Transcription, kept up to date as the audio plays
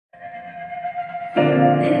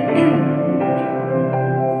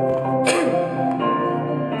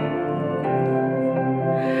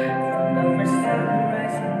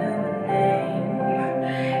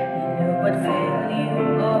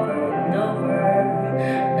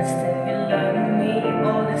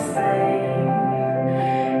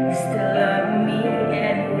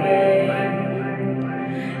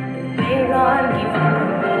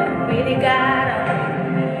Really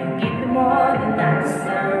gotta give me more than I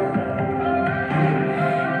deserve.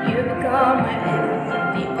 You become my everything,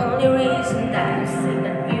 the only reason that I see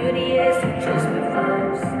that beauty is you choose me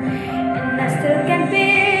first. And I still can't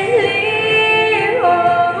believe,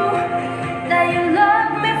 oh, that you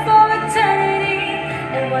love me for eternity.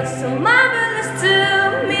 And what's so marvelous to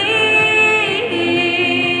me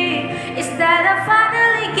is that I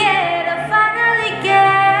finally get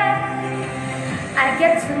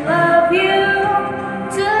to love you,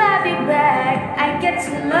 to love you back. I get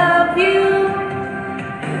to love you,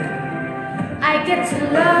 I get to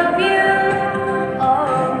love you.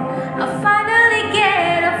 Oh, I finally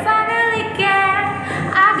get,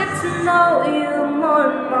 I get to know you more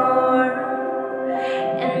and more,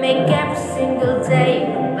 and make every single day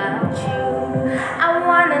about you. I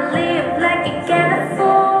wanna live like I can't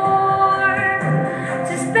afford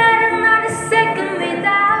to spend another second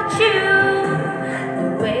without you.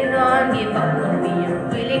 Don't give up on me, you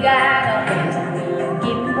really gotta hold me. You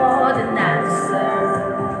give me more than I deserve.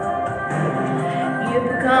 You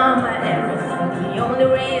become my everything, the only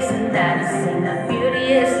reason that I see that beauty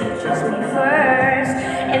is you chose me first.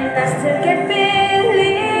 And I still can't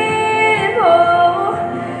believe, oh,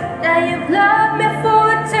 that you've loved me for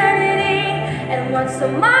eternity. And what's so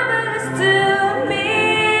marvelous to me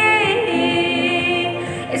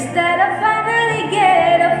is that I